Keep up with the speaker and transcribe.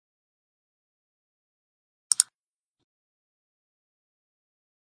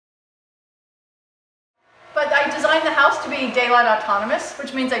I designed the house to be daylight autonomous,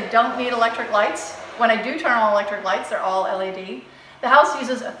 which means I don't need electric lights. When I do turn on electric lights, they're all LED. The house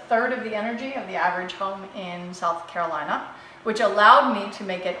uses 1/3 of the energy of the average home in South Carolina, which allowed me to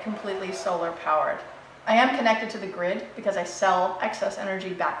make it completely solar powered. I am connected to the grid because I sell excess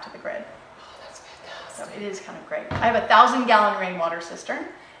energy back to the grid. Oh, that's fantastic. So it is kind of great. I have a 1,000-gallon rainwater cistern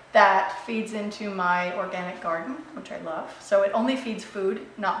that feeds into my organic garden, which I love. So it only feeds food,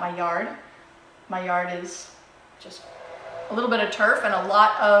 not my yard. My yard is just a little bit of turf and a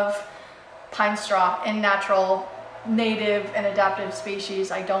lot of pine straw and natural, native and adaptive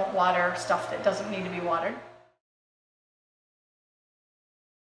species. I don't water stuff that doesn't need to be watered.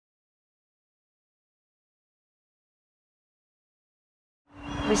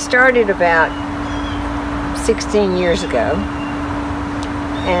 We started about 16 years ago,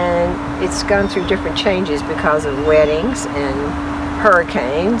 and it's gone through different changes because of weddings and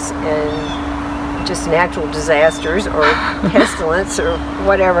hurricanes and just natural disasters or pestilence or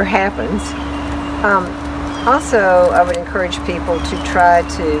whatever happens. Also, I would encourage people to try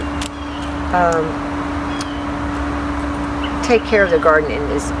to take care of their garden in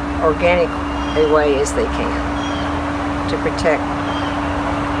as organic a way as they can to protect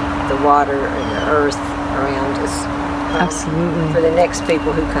the water and the earth around us. Absolutely. For the next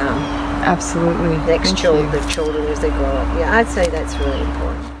people who come. Absolutely. Next children, the children as they grow up. Yeah, I'd say that's really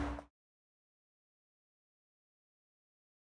important.